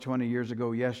20 years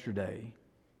ago yesterday,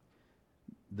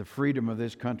 the freedom of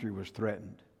this country was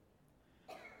threatened.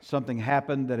 Something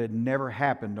happened that had never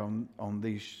happened on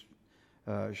these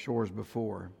shores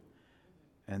before,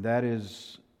 and that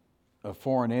is a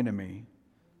foreign enemy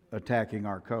attacking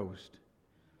our coast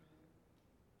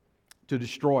to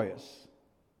destroy us.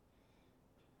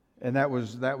 And that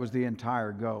was the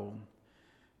entire goal.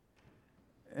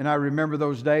 And I remember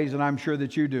those days, and I'm sure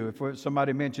that you do. If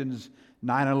somebody mentions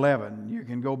 9/11, you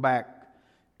can go back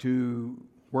to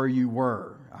where you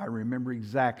were. I remember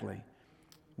exactly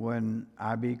when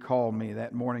IB called me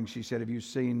that morning. She said, "Have you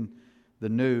seen the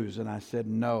news?" And I said,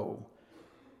 "No."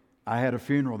 I had a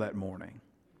funeral that morning.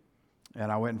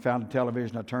 And I went and found a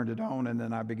television. I turned it on, and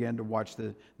then I began to watch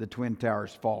the Twin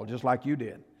Towers fall, just like you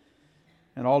did.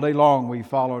 And all day long we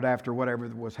followed after whatever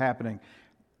was happening.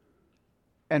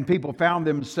 And people found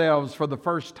themselves for the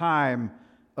first time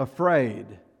afraid.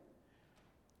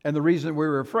 And the reason we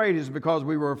were afraid is because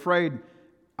we were afraid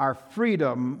our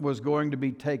freedom was going to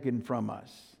be taken from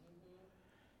us.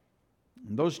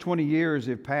 And those 20 years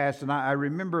have passed, and I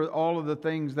remember all of the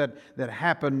things that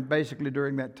happened basically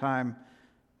during that time.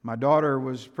 My daughter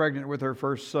was pregnant with her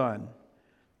first son.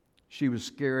 She was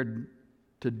scared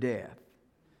to death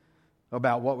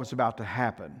about what was about to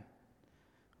happen.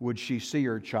 Would she see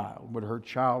her child? Would her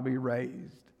child be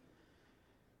raised?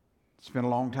 Spent a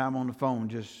long time on the phone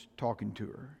just talking to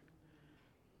her.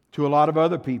 To a lot of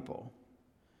other people.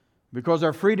 Because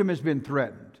our freedom has been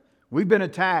threatened. We've been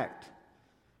attacked.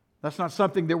 That's not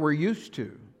something that we're used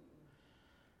to.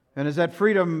 And as that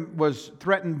freedom was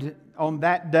threatened on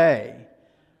that day,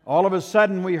 all of a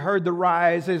sudden we heard the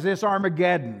rise. Is this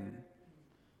Armageddon?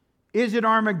 Is it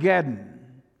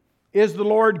Armageddon? Is the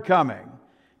Lord coming?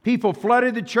 People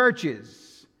flooded the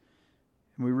churches.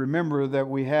 And we remember that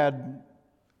we had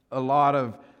a lot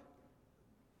of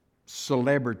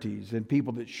celebrities and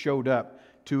people that showed up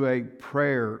to a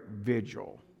prayer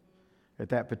vigil at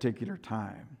that particular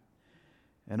time.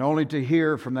 And only to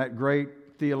hear from that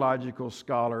great theological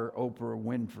scholar, Oprah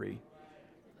Winfrey,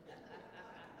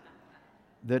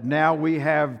 that now we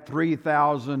have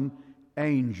 3,000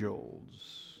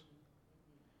 angels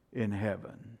in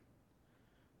heaven.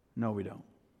 No, we don't.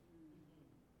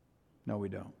 No, we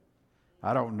don't.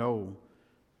 I don't know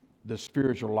the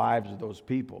spiritual lives of those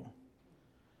people.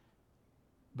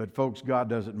 But folks, God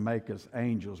doesn't make us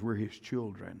angels. We're His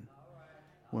children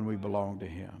when we belong to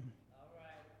Him.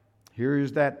 Here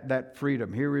is that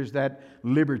freedom. Here is that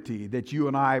liberty that you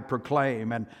and I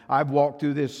proclaim. And I've walked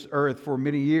through this earth for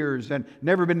many years and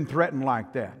never been threatened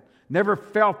like that. Never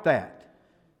felt that.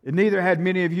 And neither had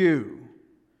many of you.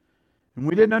 And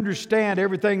we didn't understand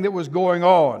everything that was going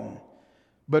on.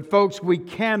 But folks, we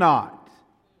cannot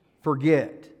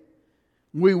forget.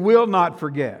 We will not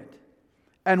forget.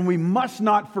 And we must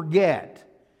not forget.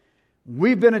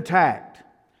 We've been attacked.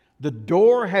 The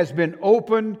door has been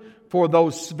opened for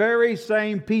those very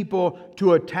same people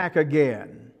to attack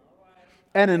again.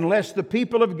 And unless the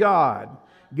people of God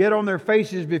get on their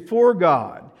faces before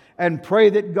God and pray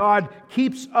that God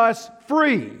keeps us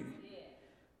free,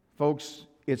 folks,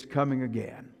 it's coming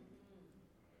again.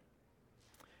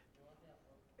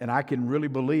 And I can really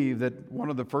believe that one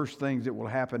of the first things that will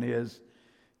happen is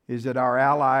that our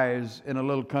allies in a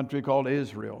little country called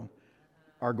Israel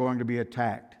are going to be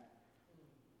attacked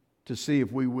to see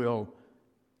if we will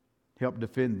help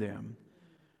defend them.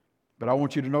 But I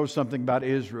want you to know something about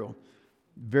Israel.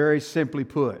 Very simply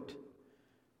put,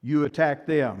 you attack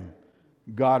them,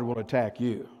 God will attack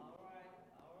you.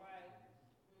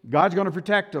 God's going to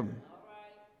protect them.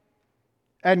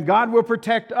 And God will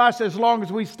protect us as long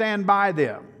as we stand by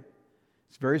them.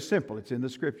 It's very simple. It's in the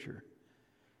Scripture.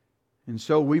 And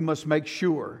so we must make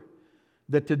sure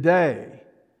that today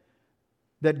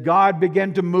that God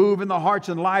begin to move in the hearts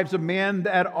and lives of men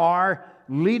that are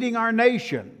leading our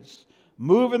nations.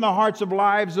 Move in the hearts and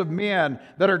lives of men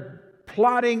that are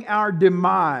plotting our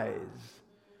demise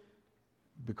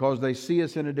because they see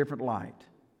us in a different light.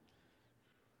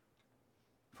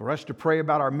 For us to pray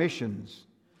about our missions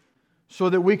so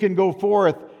that we can go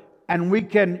forth and we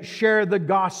can share the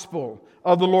gospel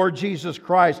of the Lord Jesus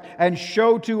Christ and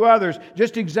show to others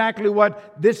just exactly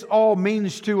what this all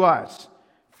means to us.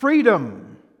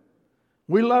 Freedom.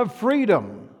 We love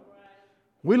freedom.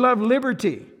 We love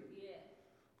liberty.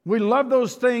 We love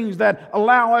those things that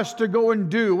allow us to go and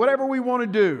do whatever we want to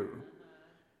do.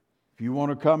 If you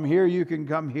want to come here, you can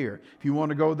come here. If you want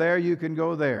to go there, you can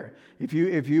go there. If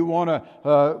you want to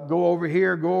go over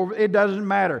here, go over. It doesn't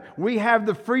matter. We have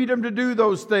the freedom to do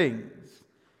those things.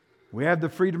 We have the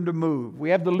freedom to move.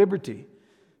 We have the liberty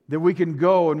that we can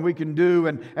go and we can do.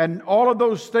 And all of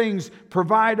those things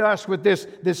provide us with this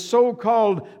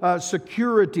so-called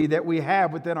security that we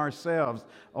have within ourselves,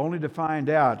 only to find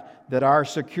out that our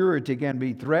security can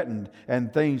be threatened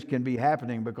and things can be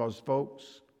happening because,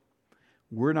 folks,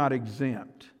 we're not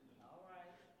exempt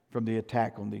from the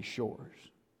attack on these shores.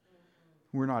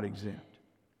 We're not exempt.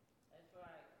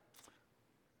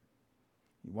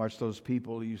 You watch those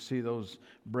people, you see those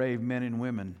brave men and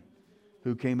women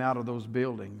who came out of those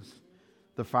buildings,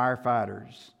 the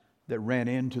firefighters that ran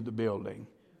into the building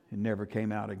and never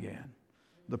came out again,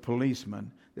 the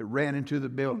policemen that ran into the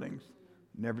buildings,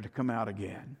 never to come out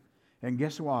again. And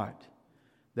guess what?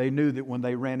 They knew that when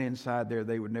they ran inside there,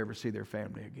 they would never see their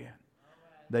family again.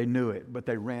 They knew it, but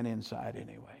they ran inside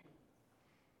anyway.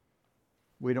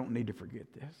 We don't need to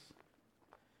forget this.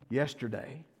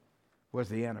 Yesterday was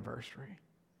the anniversary.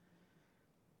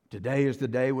 Today is the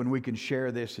day when we can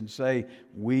share this and say,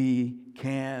 we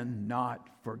cannot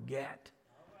forget.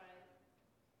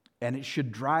 And it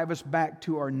should drive us back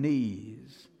to our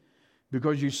knees.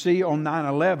 Because you see, on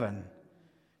 9/11,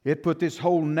 it put this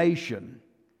whole nation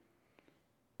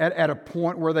at a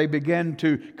point where they began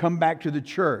to come back to the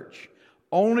church,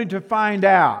 only to find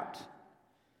out,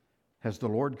 has the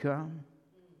Lord come?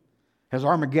 Has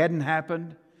Armageddon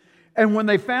happened? And when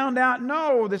they found out,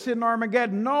 no, this isn't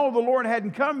Armageddon. No, the Lord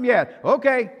hadn't come yet.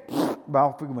 Okay, well,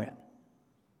 off we went.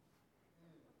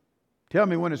 Tell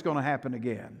me when it's going to happen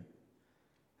again.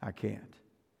 I can't.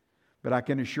 But I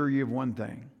can assure you of one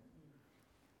thing.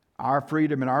 Our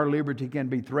freedom and our liberty can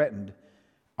be threatened.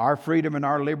 Our freedom and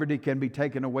our liberty can be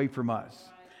taken away from us.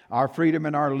 Our freedom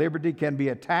and our liberty can be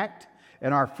attacked.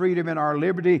 And our freedom and our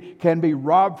liberty can be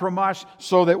robbed from us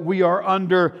so that we are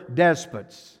under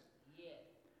despots.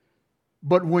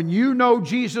 But when you know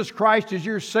Jesus Christ as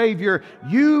your Savior,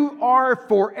 you are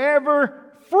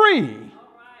forever free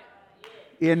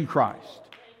in Christ.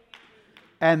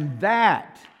 And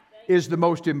that is the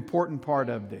most important part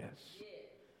of this.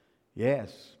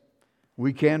 Yes,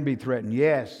 we can be threatened.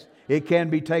 Yes, it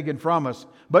can be taken from us.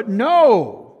 But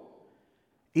no,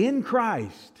 in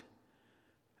Christ,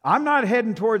 I'm not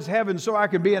heading towards heaven so I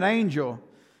can be an angel.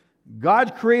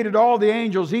 God created all the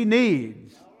angels He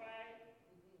needs.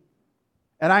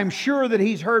 And I'm sure that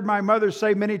He's heard my mother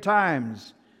say many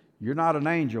times, you're not an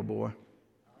angel, boy.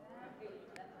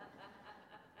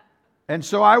 And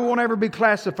so I won't ever be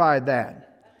classified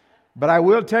that. But I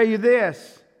will tell you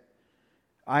this,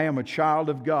 I am a child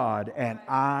of God and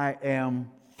I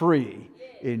am free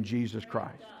in Jesus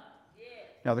Christ.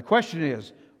 Now the question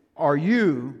is, are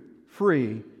you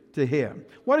free to Him?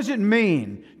 What does it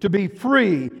mean to be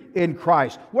free in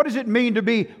Christ? What does it mean to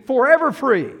be forever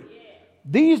free?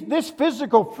 This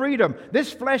physical freedom,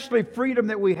 this fleshly freedom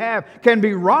that we have can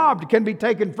be robbed, can be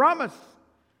taken from us.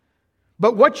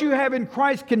 But what you have in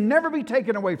Christ can never be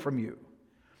taken away from you.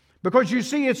 Because you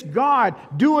see, it's God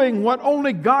doing what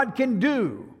only God can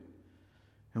do.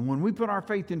 And when we put our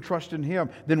faith and trust in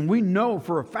Him, then we know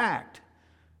for a fact,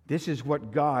 this is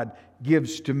what God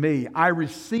gives to me. I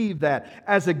receive that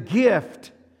as a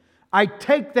gift. I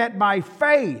take that by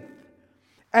faith.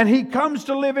 And He comes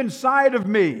to live inside of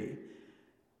me.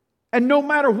 And no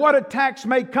matter what attacks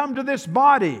may come to this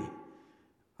body,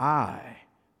 I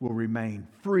will remain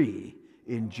free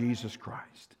in Jesus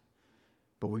Christ.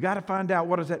 But we got to find out,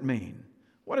 what does that mean?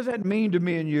 What does that mean to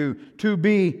me and you to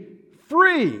be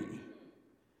free?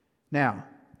 Now,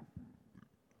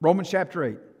 Romans chapter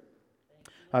 8.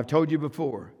 I've told you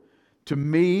before, to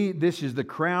me, this is the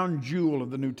crown jewel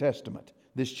of the New Testament,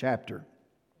 this chapter.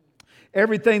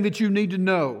 Everything that you need to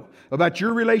know about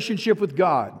your relationship with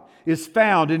God is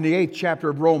found in the 8th chapter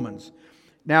of Romans.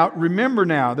 Now, remember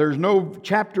now, there's no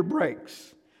chapter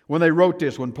breaks when they wrote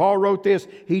this. When Paul wrote this,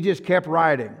 he just kept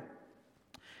writing.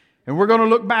 And we're going to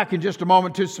look back in just a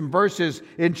moment to some verses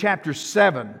in chapter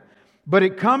 7. But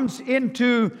it comes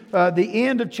into the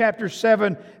end of chapter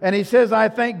 7, and he says, I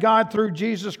thank God through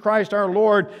Jesus Christ our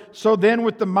Lord. So then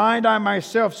with the mind I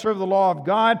myself serve the law of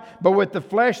God, but with the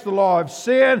flesh the law of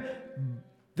sin.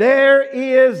 There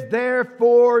is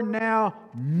therefore now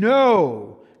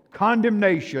no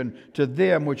condemnation to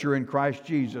them which are in Christ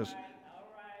Jesus.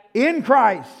 In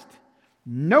Christ,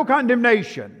 no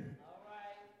condemnation.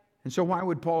 And so why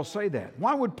would Paul say that?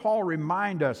 Why would Paul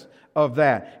remind us of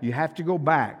that? You have to go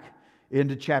back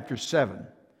into chapter 7.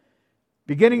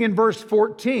 Beginning in verse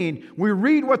 14, we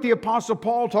read what the Apostle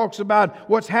Paul talks about,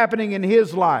 what's happening in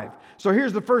his life. So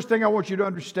here's the first thing I want you to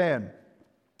understand.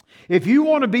 If you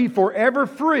want to be forever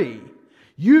free,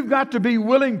 you've got to be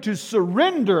willing to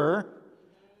surrender,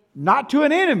 not to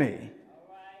an enemy,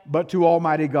 but to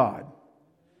Almighty God.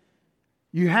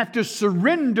 You have to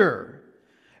surrender.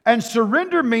 And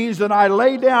surrender means that I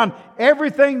lay down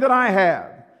everything that I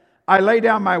have. I lay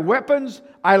down my weapons.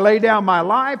 I lay down my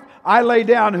life. I lay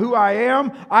down who I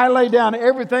am. I lay down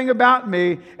everything about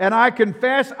me. And I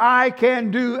confess I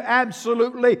can do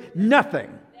absolutely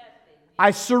nothing.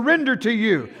 I surrender to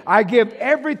you. I give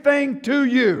everything to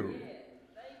you.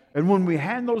 And when we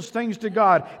hand those things to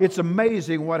God, it's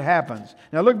amazing what happens.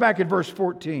 Now look back at verse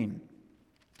 14.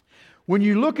 When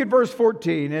you look at verse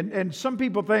 14, and some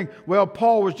people think, well,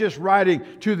 Paul was just writing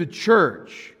to the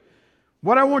church.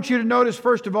 What I want you to notice,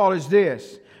 first of all, is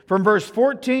this. From verse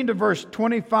 14 to verse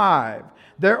 25,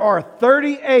 there are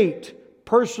 38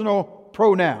 personal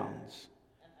pronouns.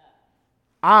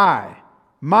 I,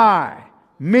 my,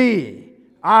 me,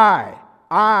 I,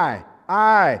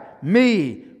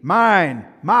 me, mine,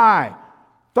 my.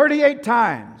 38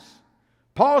 times.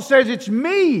 Paul says, it's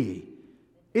me.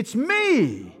 It's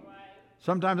me.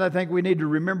 Sometimes I think we need to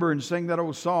remember and sing that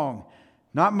old song.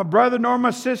 Not my brother nor my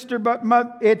sister, but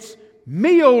it's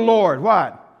me, O Lord.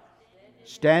 What?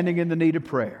 Standing in the need of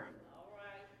prayer.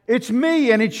 It's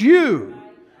me and it's you.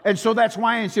 And so that's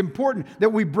why it's important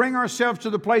that we bring ourselves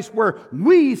to the place where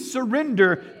we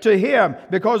surrender to Him.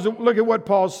 Because look at what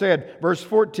Paul said, verse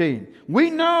 14.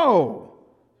 We know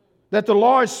that the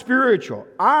law is spiritual.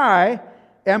 I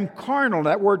am carnal.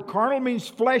 That word carnal means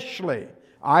fleshly.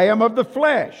 I am of the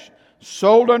flesh,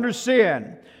 sold under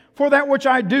sin. For that which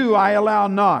I do, I allow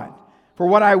not. For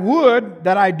what I would,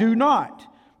 that I do not.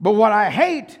 But what I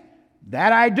hate,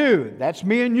 that I do. That's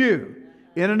me and you,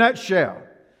 in a nutshell.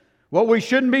 What we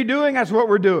shouldn't be doing, that's what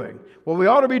we're doing. What we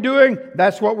ought to be doing,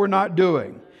 that's what we're not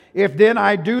doing. If then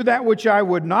I do that which I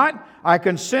would not, I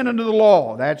consent unto the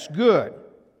law. That's good.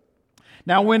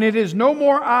 Now when it is no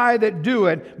more I that do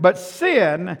it, but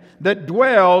sin that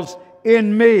dwells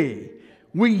in me.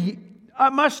 I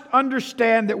must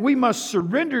understand that we must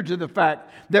surrender to the fact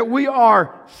that we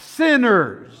are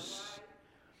sinners.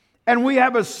 And we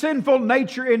have a sinful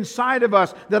nature inside of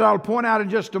us that I'll point out in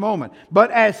just a moment.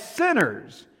 But as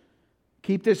sinners,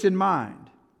 keep this in mind.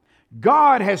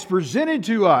 God has presented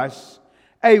to us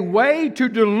a way to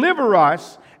deliver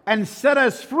us and set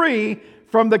us free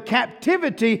from the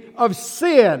captivity of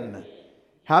sin.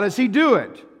 How does He do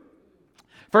it?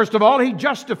 First of all, He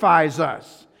justifies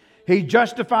us. He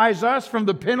justifies us from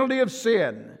the penalty of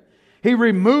sin. He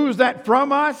removes that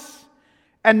from us,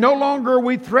 and no longer are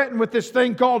we threatened with this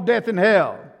thing called death and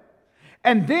hell.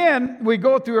 And then we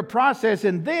go through a process,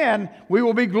 and then we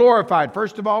will be glorified.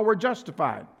 First of all, we're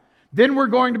justified. Then we're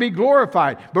going to be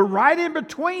glorified. But right in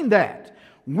between that,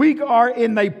 we are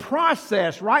in the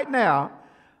process right now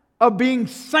of being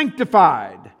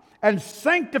sanctified. And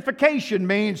sanctification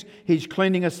means He's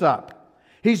cleaning us up.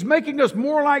 He's making us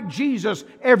more like Jesus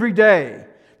every day.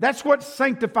 That's what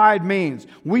sanctified means.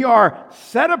 We are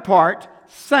set apart,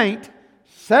 set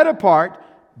apart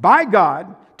by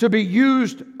God to be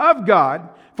used of God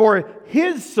for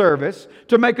His service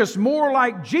to make us more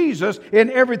like Jesus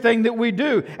in everything that we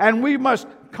do. And we must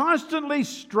constantly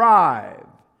strive.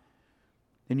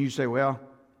 And you say, well,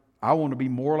 I want to be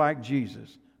more like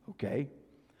Jesus. Okay.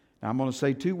 Now I'm going to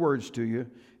say two words to you.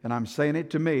 And I'm saying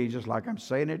it to me just like I'm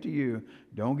saying it to you.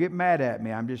 Don't get mad at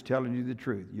me. I'm just telling you the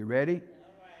truth. You ready? Right.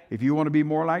 If you want to be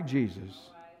more like Jesus,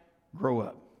 right, grow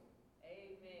up.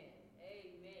 Amen.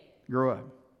 Grow up.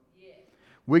 Yes.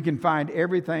 We can find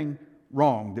everything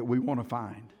wrong that we want to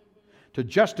find to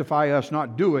justify us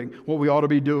not doing what we ought to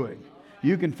be doing. Right.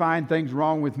 You can find things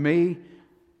wrong with me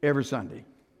every Sunday.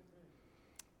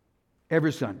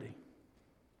 Every Sunday.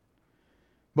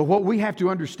 But what we have to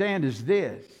understand is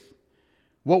this.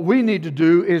 What we need to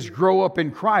do is grow up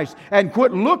in Christ and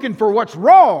quit looking for what's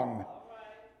wrong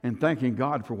and thanking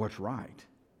God for what's right.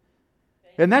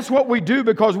 And that's what we do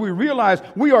because we realize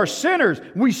we are sinners.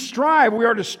 We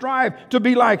are to strive to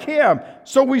be like Him.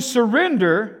 So we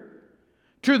surrender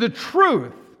to the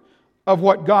truth of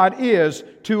what God is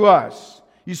to us.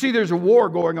 You see, there's a war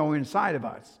going on inside of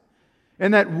us.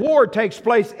 And that war takes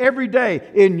place every day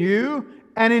in you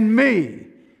and in me.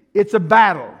 It's a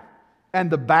battle. And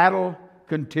the battle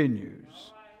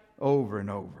continues over and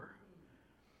over.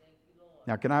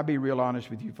 Now, can I be real honest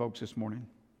with you folks this morning?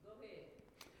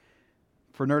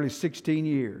 For nearly 16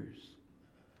 years,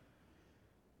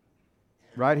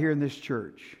 right here in this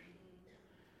church,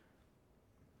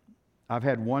 I've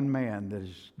had one man that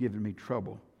has given me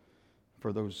trouble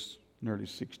for those nearly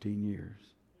 16 years.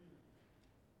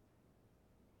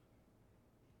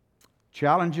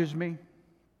 Challenges me.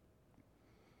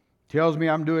 Tells me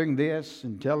I'm doing this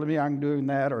and telling me I'm doing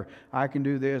that, or I can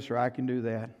do this or I can do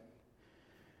that.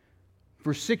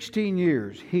 For 16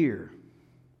 years here,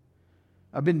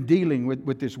 I've been dealing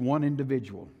with this one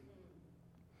individual.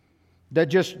 that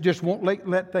just won't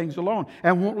let things alone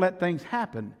and won't let things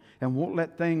happen and won't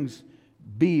let things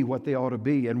be what they ought to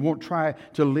be and won't try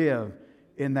to live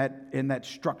in that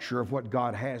structure of what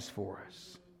God has for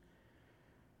us.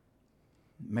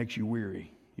 It makes you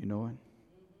weary, you know it?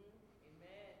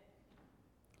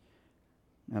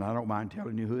 And I don't mind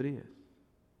telling you who it is.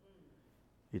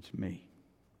 It's me.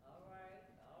 All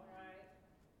right.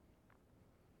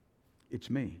 It's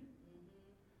me.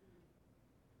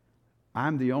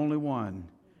 I'm the only one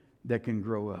that can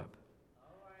grow up.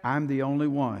 I'm the only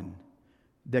one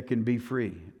that can be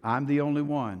free. I'm the only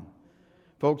one.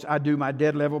 Folks, I do my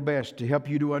dead level best to help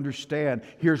you to understand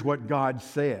here's what God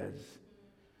says.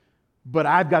 But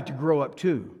I've got to grow up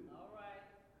too.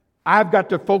 I've got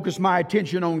to focus my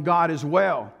attention on God as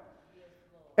well.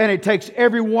 And it takes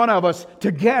every one of us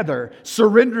together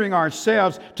surrendering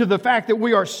ourselves to the fact that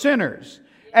we are sinners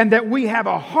and that we have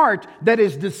a heart that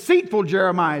is deceitful,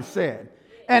 Jeremiah said,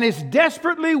 and is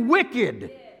desperately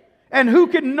wicked. And who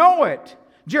can know it?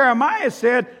 Jeremiah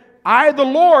said, I, the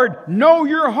Lord, know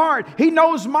your heart. He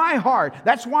knows my heart.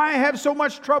 That's why I have so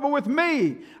much trouble with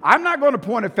me. I'm not going to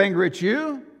point a finger at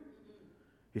you.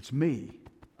 It's me.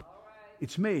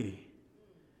 It's me.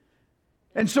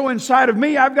 And so inside of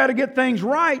me, I've got to get things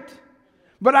right.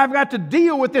 But I've got to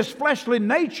deal with this fleshly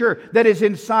nature that is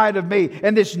inside of me.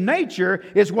 And this nature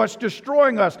is what's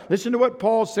destroying us. Listen to what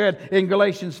Paul said in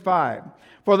Galatians 5.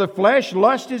 For the flesh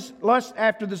lusts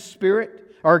after the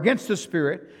Spirit, or against the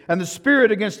Spirit, and the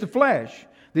Spirit against the flesh.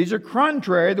 These are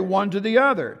contrary the one to the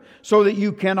other, so that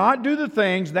you cannot do the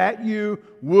things that you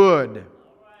would.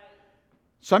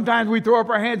 Sometimes we throw up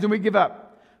our hands and we give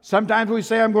up. Sometimes we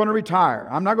say, I'm going to retire.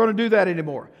 I'm not going to do that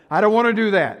anymore. I don't want to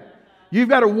do that. You've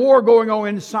got a war going on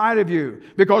inside of you,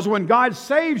 because when God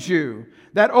saves you,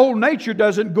 that old nature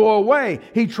doesn't go away.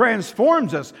 He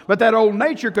transforms us, but that old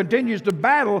nature continues to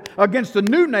battle against the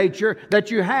new nature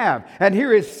that you have. And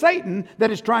here is Satan that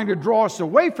is trying to draw us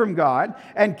away from God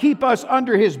and keep us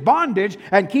under his bondage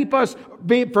and keep us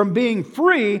from being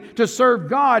free to serve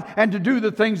God and to do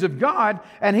the things of God.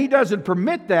 And he doesn't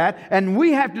permit that. And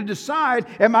we have to decide,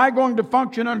 am I going to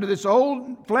function under this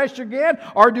old flesh again?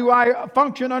 Or do I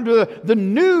function under the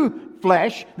new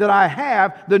flesh that I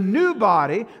have, the new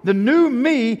body, the new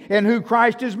me in who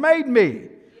Christ has made me?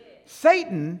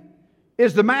 Satan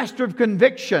is the master of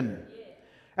conviction.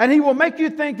 And he will make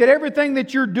you think that everything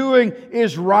that you're doing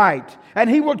is right. And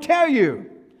he will tell you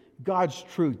God's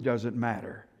truth doesn't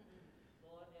matter.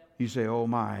 You say, oh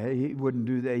my, he wouldn't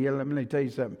do that. Yeah, let me tell you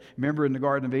something. Remember in the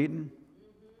Garden of Eden?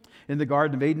 In the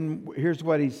Garden of Eden, here's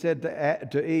what he said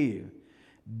to Eve.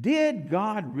 Did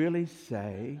God really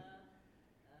say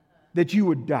that you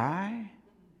would die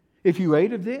if you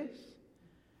ate of this?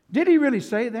 Did he really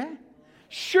say that?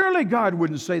 Surely God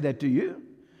wouldn't say that to you.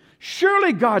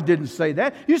 Surely God didn't say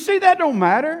that. You see, that don't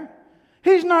matter.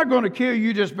 He's not going to kill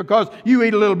you just because you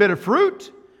eat a little bit of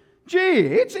fruit. Gee,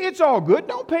 it's all good.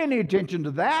 Don't pay any attention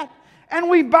to that. And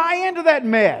we buy into that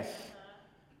mess.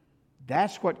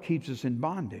 That's what keeps us in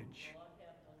bondage.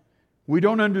 We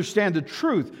don't understand the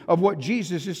truth of what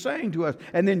Jesus is saying to us.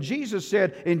 And then Jesus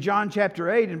said in John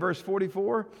chapter 8 and verse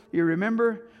 44, you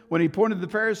remember when he pointed to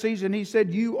the Pharisees and he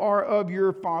said, you are of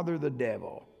your father the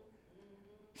devil.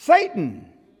 Satan.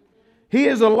 He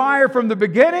is a liar from the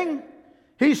beginning.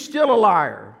 He's still a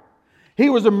liar. He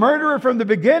was a murderer from the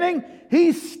beginning.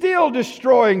 He's still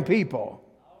destroying people.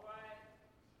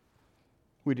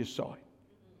 We just saw it.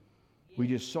 We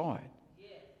just saw it.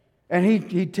 And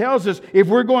he tells us if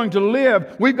we're going to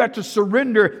live, we've got to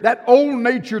surrender that old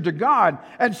nature to God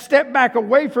and step back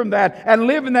away from that and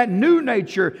live in that new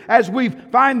nature as we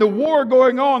find the war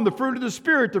going on, the fruit of the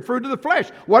Spirit, the fruit of the flesh.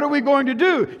 What are we going to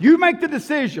do? You make the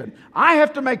decision. I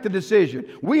have to make the decision.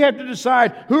 We have to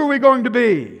decide, who are we going to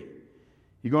be?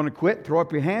 You going to quit, throw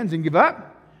up your hands and give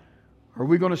up? Or are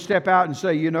we going to step out and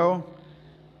say, you know,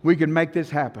 we can make this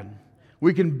happen.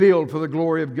 We can build for the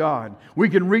glory of God. We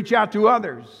can reach out to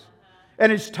others.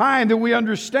 And it's time that we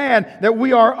understand that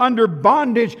we are under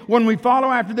bondage when we follow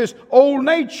after this old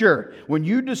nature. When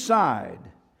you decide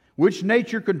which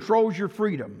nature controls your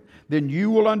freedom, then you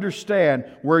will understand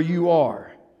where you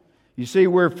are. You see,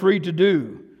 we're free to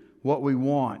do what we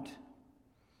want.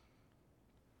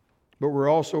 But we're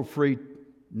also free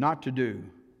not to do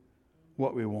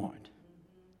what we want.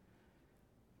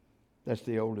 That's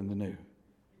the old and the new.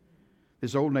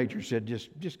 This old nature said,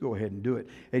 just go ahead and do it.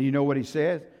 And you know what he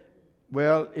says?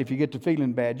 Well, if you get to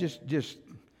feeling bad, just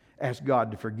ask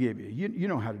God to forgive you. You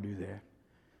know how to do that.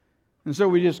 And so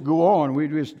we just go on. We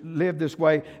just live this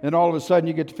way, and all of a sudden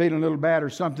you get to feeling a little bad or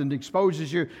something that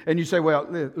exposes you, and you say, well,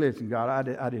 listen, God,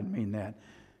 I didn't mean that.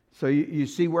 So you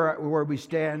see where we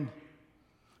stand?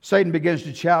 Satan begins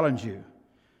to challenge you.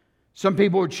 Some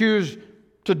people will choose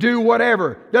to do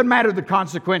whatever. Doesn't matter the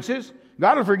consequences.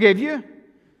 God will forgive you.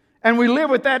 And we live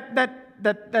with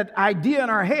that idea in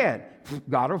our head.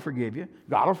 God will forgive you.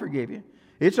 God will forgive you.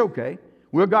 It's okay.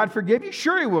 Will God forgive you?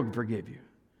 Sure He will forgive you.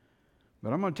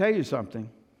 But I'm going to tell you something.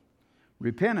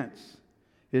 Repentance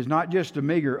is not just a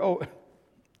meager, oh,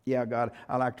 yeah, God,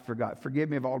 I like to forget. Forgive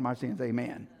me of all my sins.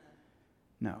 Amen.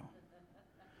 No.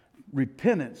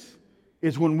 Repentance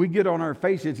is when we get on our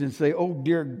faces and say, oh,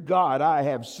 dear God, I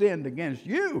have sinned against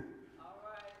you.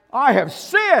 I have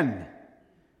sinned.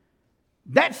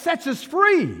 That sets us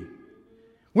free.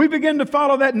 We begin to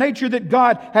follow that nature that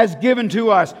God has given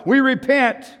to us. We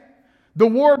repent. The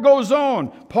war goes on.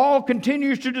 Paul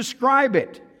continues to describe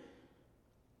it.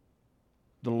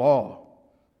 The law,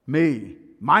 me,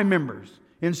 my members,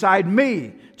 inside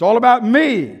me. It's all about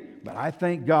me. But I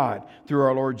thank God through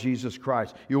our Lord Jesus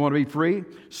Christ. You want to be free?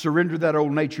 Surrender that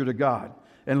old nature to God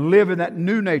and live in that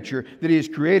new nature that He has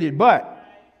created. But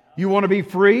you want to be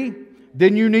free?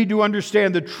 Then you need to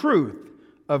understand the truth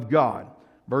of God.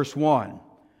 Verse 1.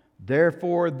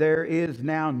 Therefore there is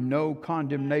now no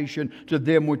condemnation to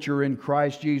them which are in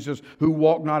Christ Jesus, who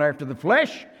walk not after the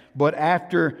flesh, but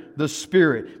after the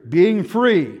Spirit. Being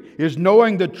free is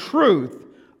knowing the truth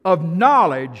of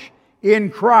knowledge in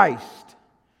Christ.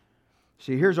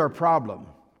 See, here's our problem.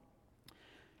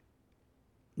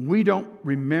 We don't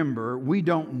remember, we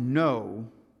don't know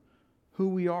who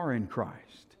we are in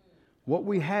Christ, what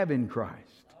we have in Christ,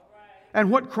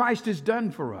 and what Christ has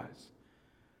done for us.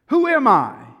 Who am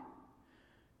I?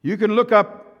 You can look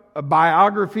up a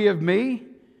biography of me,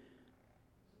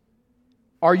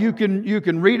 or you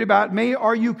can read about me,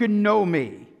 or you can know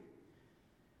me.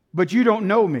 But you don't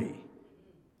know me.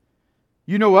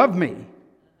 You know of me.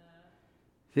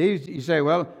 See, you say,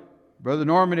 well, Brother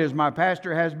Norman is my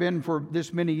pastor, has been for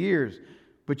this many years.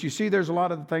 But you see, there's a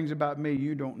lot of things about me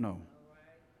you don't know.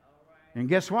 And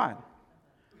guess what?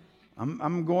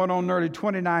 I'm going on nearly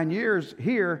 29 years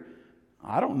here.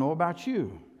 I don't know about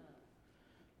you.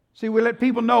 See, we let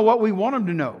people know what we want them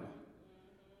to know.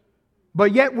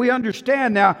 But yet we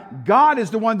understand now, God is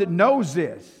the one that knows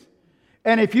this.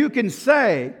 And if you can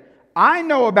say, I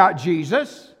know about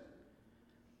Jesus,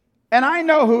 and I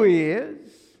know who He is,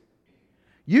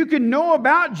 you can know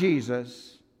about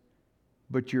Jesus,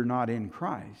 but you're not in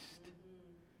Christ.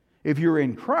 If you're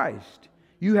in Christ,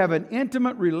 you have an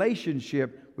intimate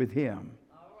relationship with Him.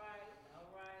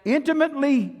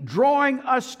 Intimately drawing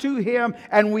us to Him,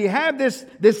 and we have this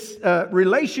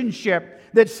relationship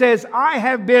that says, I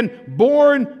have been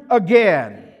born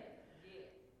again.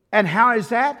 And how is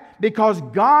that? Because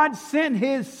God sent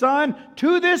His Son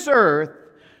to this earth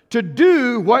to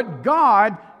do what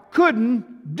God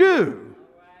couldn't do.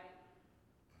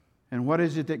 And what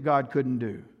is it that God couldn't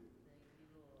do?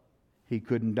 He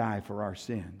couldn't die for our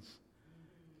sins.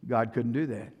 God couldn't do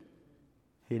that.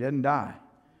 He didn't die.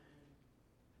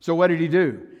 So what did He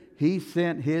do? He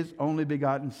sent His only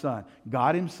begotten Son.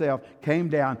 God Himself came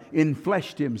down,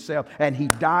 enfleshed Himself, and He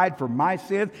died for my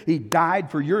sins. He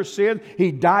died for your sins.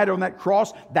 He died on that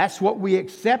cross. That's what we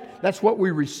accept. That's what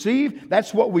we receive.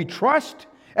 That's what we trust.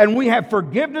 And we have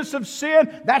forgiveness of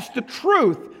sin. That's the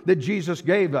truth that Jesus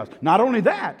gave us. Not only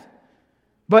that,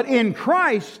 but in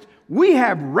Christ, we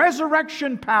have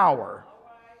resurrection power.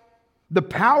 The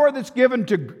power that's given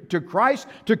to Christ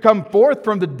to come forth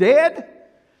from the dead,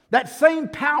 that same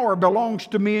power belongs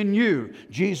to me and you.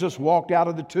 Jesus walked out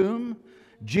of the tomb.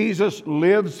 Jesus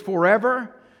lives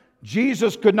forever.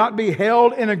 Jesus could not be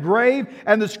held in a grave.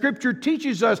 And the Scripture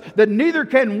teaches us that neither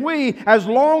can we as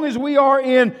long as we are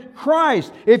in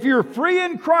Christ. If you're free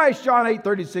in Christ, John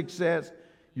 8:36 says,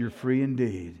 you're free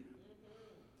indeed.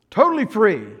 Totally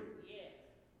free.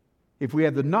 If we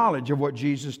have the knowledge of what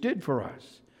Jesus did for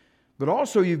us. But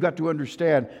also you've got to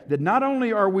understand that not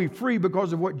only are we free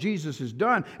because of what Jesus has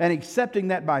done and accepting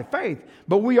that by faith,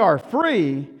 but we are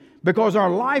free because our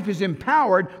life is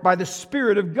empowered by the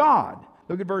Spirit of God.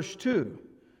 Look at verse 2.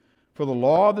 For the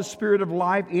law of the Spirit of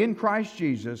life in Christ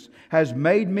Jesus has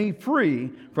made me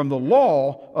free from the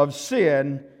law of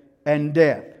sin and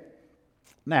death.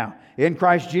 Now, in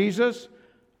Christ Jesus,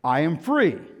 I am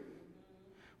free.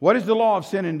 What is the law of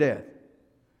sin and death?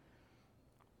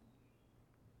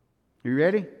 You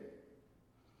ready?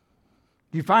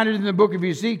 You find it in the book of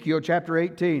Ezekiel, chapter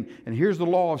 18. And here's the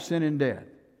law of sin and death.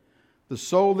 The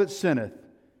soul that sinneth,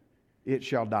 it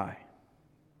shall die.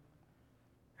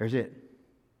 There's it.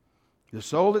 The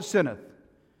soul that sinneth,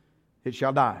 it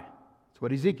shall die. That's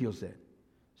what Ezekiel said.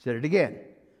 Said it again.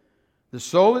 The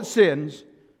soul that sins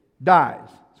dies.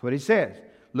 That's what he says.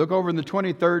 Look over in the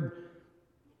 23rd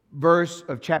verse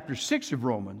of chapter 6 of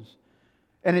Romans.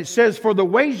 And it says, for the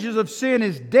wages of sin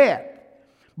is death,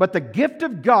 but the gift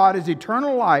of God is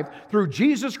eternal life through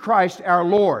Jesus Christ our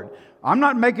Lord. I'm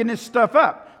not making this stuff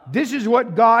up. This is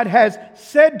what God has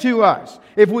said to us.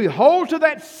 If we hold to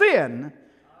that sin,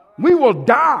 we will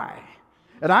die.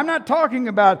 And I'm not talking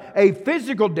about a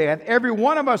physical death. Every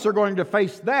one of us are going to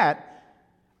face that.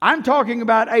 I'm talking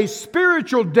about a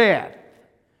spiritual death,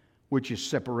 which is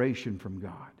separation from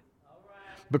God.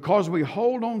 Because we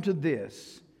hold on to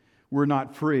this, we're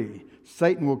not free.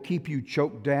 Satan will keep you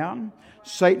choked down.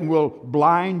 Satan will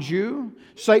blind you.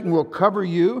 Satan will cover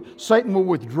you. Satan will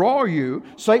withdraw you.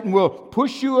 Satan will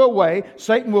push you away.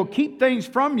 Satan will keep things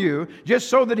from you just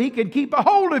so that he can keep a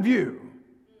hold of you.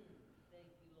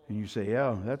 And you say,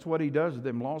 yeah, that's what he does to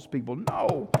them lost people.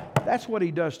 No, that's what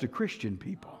he does to Christian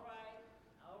people.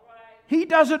 He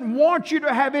doesn't want you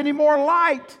to have any more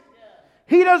light.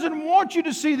 He doesn't want you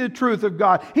to see the truth of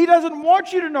God. He doesn't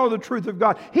want you to know the truth of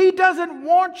God. He doesn't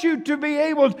want you to be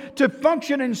able to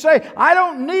function and say, I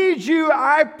don't need you.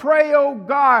 I pray, oh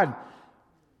God,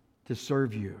 to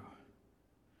serve you.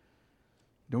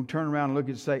 Don't turn around and look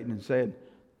at Satan and say,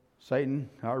 Satan,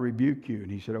 I rebuke you.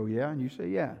 And he said, oh yeah? And you say,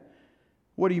 yeah.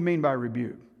 What do you mean by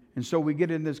rebuke? And so we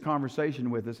get in this conversation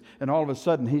with us, and all of a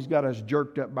sudden he's got us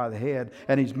jerked up by the head,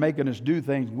 and he's making us do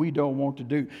things we don't want to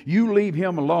do. You leave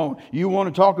him alone. You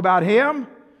want to talk about him?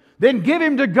 Then give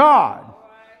him to God.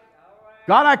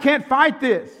 God, I can't fight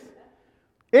this.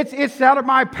 It's out of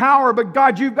my power, but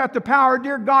God, you've got the power.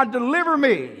 Dear God, deliver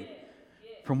me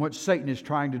from what Satan is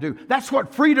trying to do. That's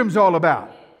what freedom's all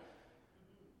about.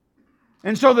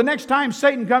 And so the next time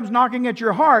Satan comes knocking at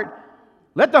your heart,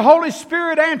 let the Holy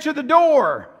Spirit answer the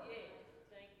door.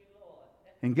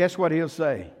 And guess what he'll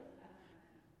say?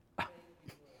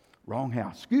 Wrong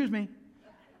house. Excuse me.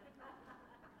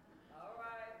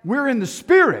 We're in the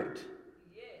Spirit.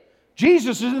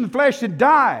 Jesus is in the flesh and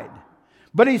died.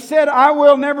 But he said, I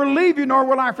will never leave you, nor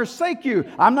will I forsake you.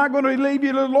 I'm not going to leave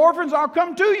you little orphans. I'll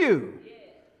come to you.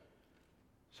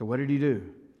 So what did he do?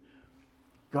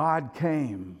 God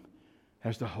came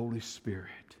as the Holy Spirit.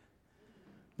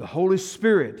 The Holy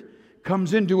Spirit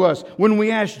comes into us when we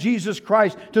ask Jesus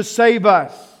Christ to save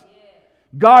us.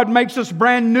 God makes us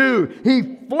brand new.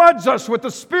 He floods us with the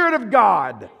Spirit of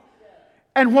God.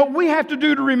 And what we have to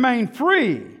do to remain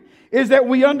free is that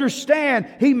we understand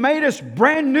He made us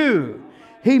brand new.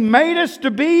 He made us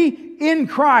to be in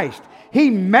Christ.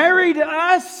 He married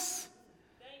us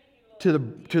to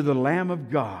the Lamb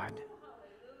of God,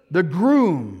 the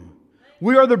groom.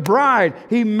 We are the bride.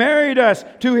 He married us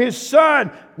to His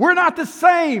Son. We're not the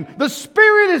same. The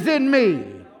Spirit is in me.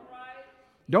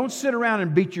 Don't sit around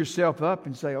and beat yourself up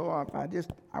and say, oh,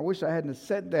 I wish I hadn't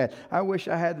said that. I wish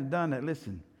I hadn't done that.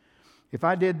 Listen, if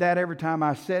I did that every time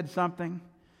I said something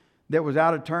that was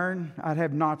out of turn, I'd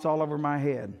have knots all over my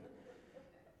head.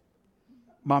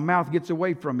 My mouth gets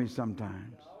away from me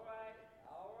sometimes.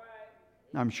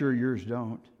 I'm sure yours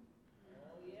don't.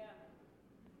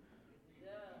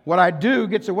 What I do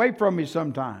gets away from me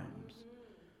sometimes.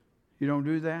 You don't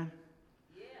do that?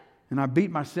 And I beat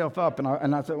myself up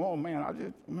and I say, oh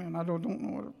man, I don't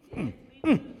know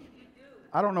what.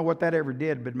 I don't know what that ever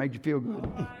did, but it made you feel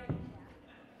good.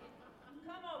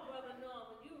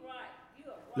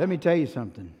 Let me tell you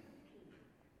something.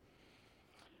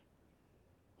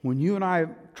 When you and I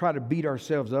try to beat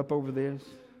ourselves up over this,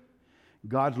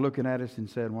 God's looking at us and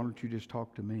said, why don't you just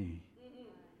talk to me?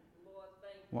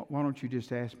 Why don't you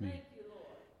just ask me?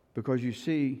 Because you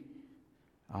see,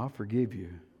 I'll forgive you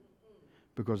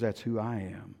because that's who I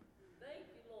am.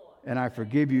 And I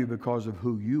forgive you because of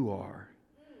who you are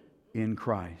in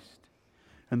Christ.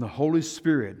 And the Holy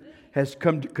Spirit has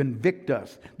come to convict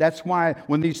us. That's why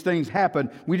when these things happen,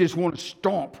 we just want to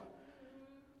stomp.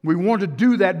 We want to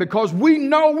do that because we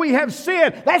know we have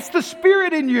sinned. That's the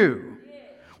Spirit in you.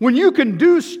 When you can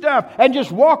do stuff and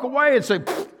just walk away and say,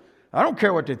 I don't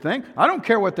care what they think. I don't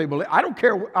care what they believe. I don't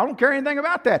care anything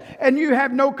about that. And you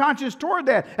have no conscience toward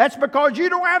that. That's because you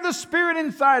don't have the Spirit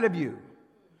inside of you.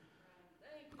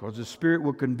 Because the Spirit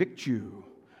will convict you.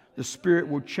 The Spirit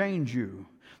will change you.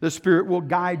 The Spirit will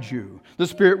guide you. The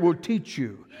Spirit will teach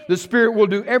you. The Spirit will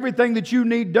do everything that you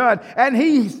need done. And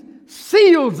He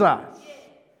seals us.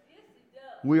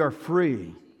 We are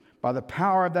free by the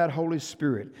power of that Holy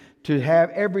Spirit to have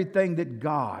everything that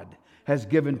God has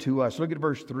given to us. Look at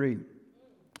verse 3.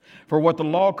 For what the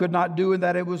law could not do in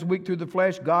that it was weak through the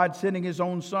flesh, God sending His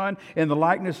own Son in the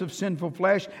likeness of sinful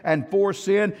flesh, and for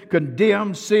sin,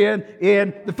 condemned sin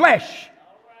in the flesh.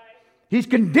 He's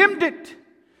condemned it.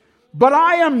 But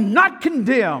I am not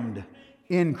condemned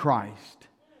in Christ.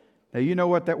 Now you know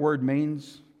what that word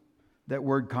means? That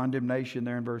word condemnation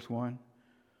there in verse 1?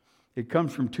 It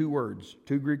comes from two words,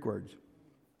 two Greek words.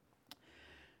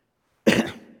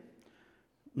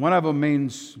 One of them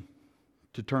means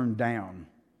to turn down.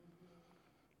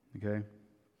 Okay?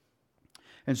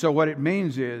 And so what it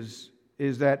means is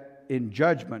that in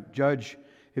judgment, judge,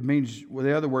 it means, well,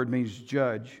 the other word means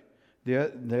judge.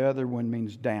 The other one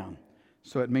means down.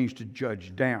 So it means to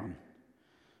judge down.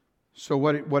 So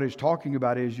what it's talking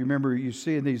about is, you remember you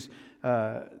see these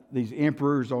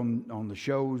emperors on the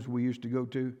shows we used to go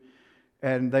to,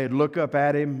 and they'd look up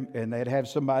at him and they'd have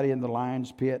somebody in the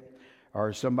lion's pit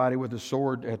or somebody with a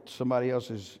sword at somebody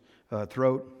else's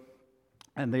throat,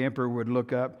 and the emperor would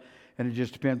look up, and it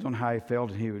just depends on how he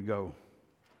felt, and he would go.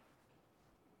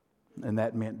 And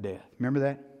that meant death. Remember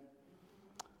that?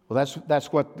 Well,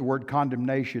 that's what the word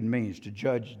condemnation means, to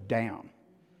judge down.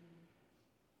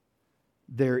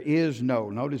 There is no,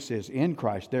 notice this, in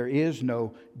Christ, there is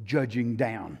no judging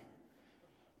down.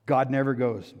 God never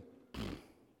goes.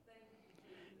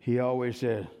 He always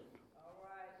said,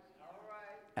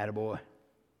 attaboy.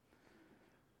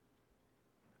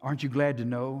 Aren't you glad to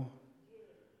know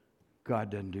God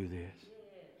doesn't do this?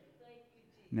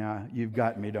 Now, you've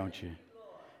got me, don't you?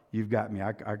 You've got me.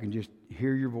 I can just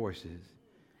hear your voices.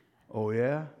 Oh,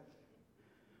 yeah?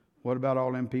 What about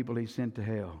all them people he sent to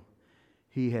hell?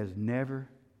 He has never,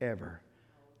 ever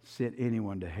sent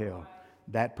anyone to hell.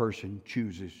 That person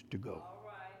chooses to go.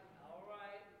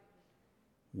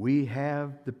 We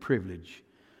have the privilege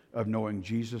of knowing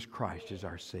Jesus Christ is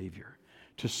our Savior,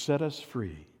 to set us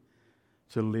free,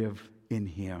 to live in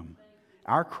Him.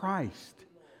 Our Christ,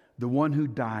 the one who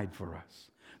died for us,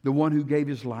 the one who gave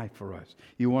His life for us.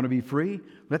 You want to be free?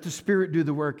 Let the Spirit do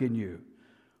the work in you.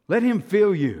 Let Him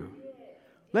fill you.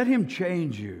 Let Him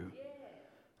change you.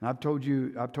 And I've told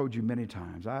you many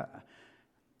times,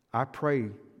 I pray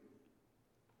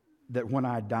that when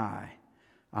I die,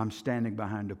 I'm standing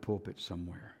behind a pulpit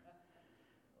somewhere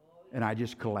and I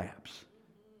just collapse.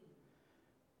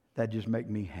 That just makes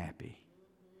me happy,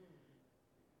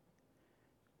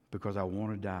 because I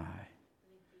want to die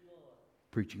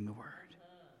preaching the Word.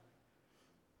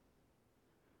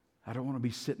 I don't want to be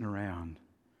sitting around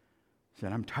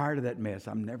saying, I'm tired of that mess.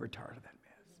 I'm never tired of that mess.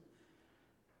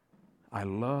 I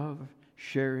love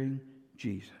sharing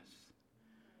Jesus.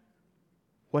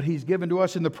 What He's given to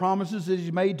us and the promises that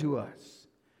He's made to us.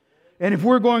 And if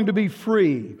we're going to be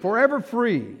free, forever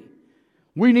free,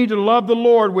 we need to love the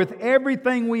Lord with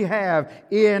everything we have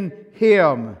in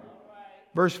Him.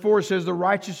 Verse 4 says, the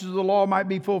righteousness of the law might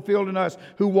be fulfilled in us,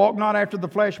 who walk not after the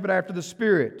flesh, but after the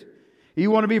Spirit.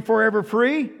 You want to be forever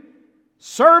free?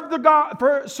 Serve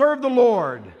the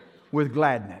Lord with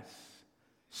gladness.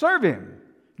 Serve Him.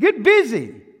 Get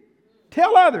busy.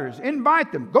 Tell others.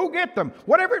 Invite them. Go get them.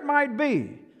 Whatever it might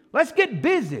be. Let's get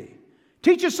busy.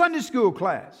 Teach a Sunday school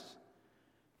class.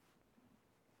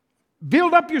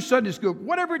 Build up your Sunday school.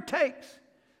 Whatever it takes.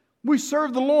 We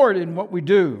serve the Lord in what we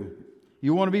do.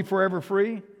 You want to be forever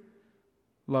free?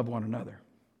 Love one another.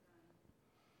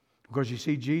 Because you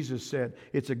see, Jesus said,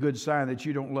 it's a good sign that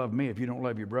you don't love me if you don't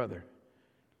love your brother.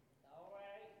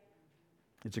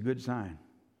 It's a good sign.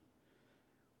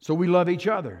 So we love each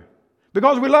other.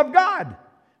 Because we love God.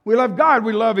 We love God,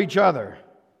 we love each other.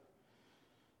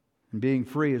 And being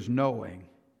free is knowing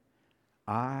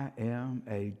I am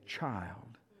a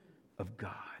child of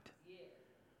God.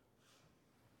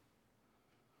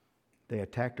 They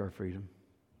attacked our freedom.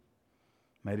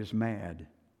 Made us mad.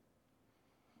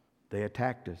 They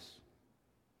attacked us.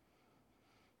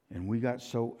 And we got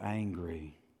so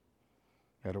angry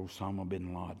at Osama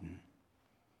bin Laden.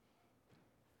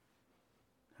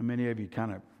 How many of you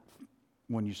kind of,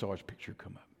 when you saw his picture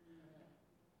come up?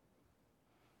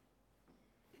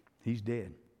 He's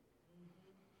dead.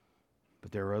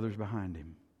 But there are others behind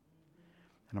him.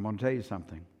 And I'm going to tell you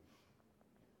something.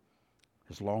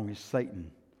 As long as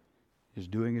Satan is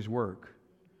doing his work,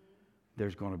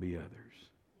 there's going to be others.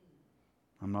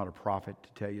 I'm not a prophet to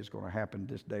tell you it's going to happen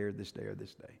this day or this day or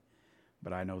this day.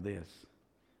 But I know this.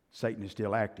 Satan is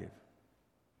still active.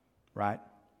 Right?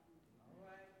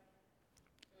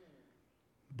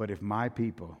 But if my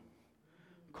people,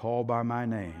 called by my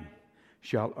name,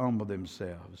 shall humble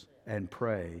themselves and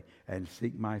pray and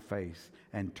seek my face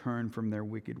and turn from their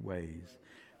wicked ways,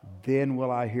 then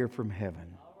will I hear from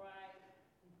heaven.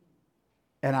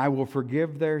 And I will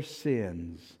forgive their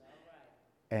sins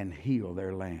and heal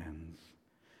their lands.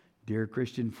 Dear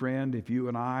Christian friend, if you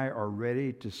and I are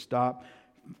ready to stop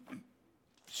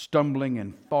stumbling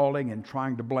and falling and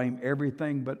trying to blame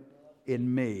everything but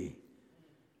in me,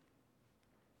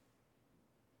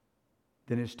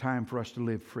 then it's time for us to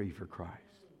live free for Christ.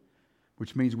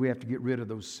 which means we have to get rid of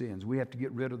those sins. We have to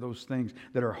get rid of those things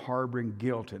that are harboring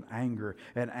guilt and anger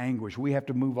and anguish. We have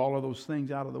to move all of those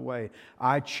things out of the way.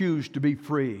 I choose to be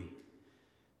free.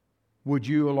 Would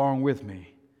you, along with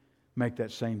me, make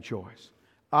that same choice?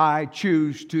 I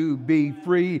choose to be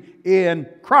free in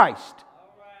Christ.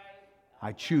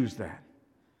 I choose that.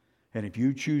 And if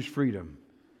you choose freedom,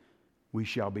 we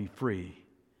shall be free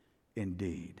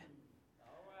indeed.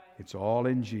 It's all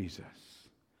in Jesus.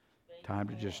 Time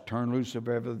to just turn loose of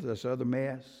this other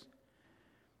mess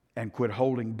and quit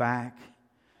holding back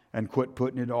and quit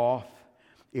putting it off.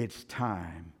 It's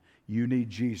time. You need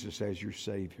Jesus as your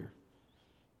Savior.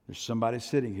 There's somebody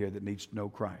sitting here that needs to know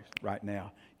Christ right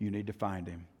now. You need to find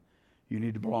Him. You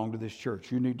need to belong to this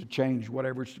church. You need to change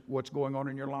what's going on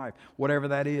in your life, whatever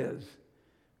that is.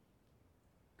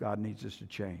 God needs us to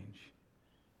change.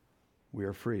 We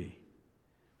are free,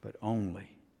 but only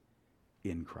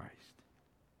in Christ.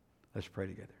 Let's pray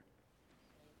together.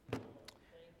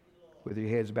 With your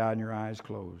heads bowed and your eyes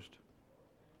closed.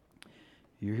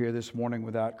 You're here this morning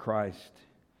without Christ.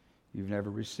 You've never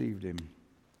received Him.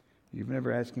 You've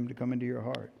never asked Him to come into your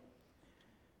heart.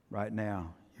 Right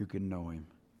now, you can know Him.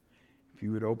 If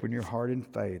you would open your heart in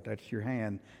faith, that's your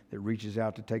hand that reaches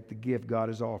out to take the gift God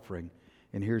is offering.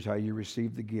 And here's how you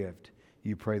receive the gift.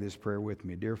 You pray this prayer with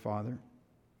me. Dear Father,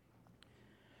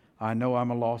 I know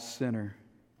I'm a lost sinner.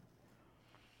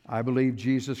 I believe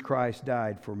Jesus Christ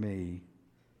died for me.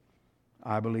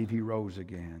 I believe He rose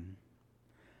again.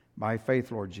 By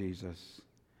faith, Lord Jesus,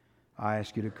 I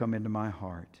ask You to come into my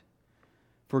heart.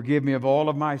 Forgive me of all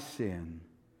of my sin.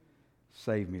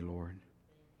 Save me, Lord.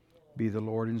 Be the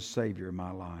Lord and Savior of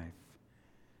my life.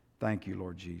 Thank You,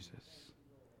 Lord Jesus,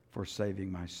 for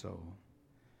saving my soul.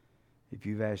 If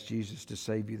you've asked Jesus to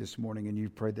save you this morning and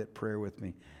you've prayed that prayer with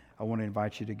me, I want to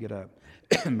invite you to get up.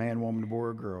 Man, woman, boy,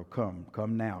 or girl,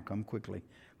 come now, come quickly.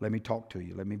 Let me talk to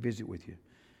you. Let me visit with you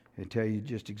and tell you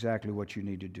just exactly what you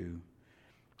need to do.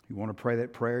 You want to pray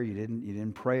that prayer? You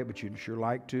didn't pray it, but you'd sure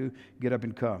like to. Get up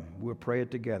and come. We'll pray it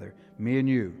together. Me and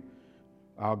you.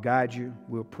 I'll guide you.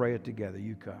 We'll pray it together.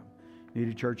 You come. Need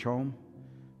a church home?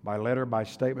 By letter, by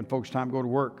statement. Folks, time to go to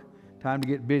work. Time to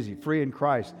get busy. Free in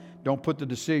Christ. Don't put the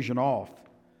decision off.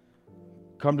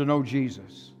 Come to know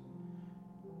Jesus.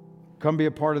 Come be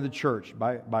a part of the church.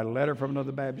 By letter from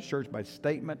another Baptist church. By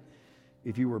statement.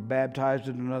 If you were baptized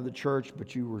in another church,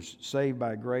 but you were saved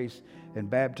by grace and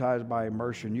baptized by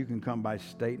immersion, you can come by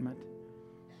statement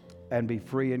and be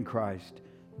free in Christ,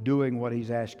 doing what He's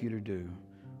asked you to do.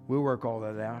 We'll work all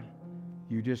that out.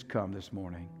 You just come this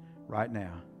morning, right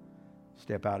now.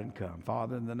 Step out and come.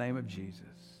 Father, in the name of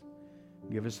Jesus,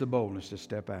 give us the boldness to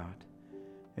step out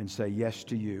and say yes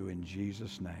to You in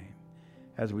Jesus' name.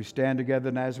 As we stand together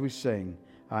and as we sing,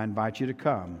 I invite you to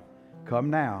come. Come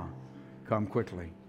now. Come quickly.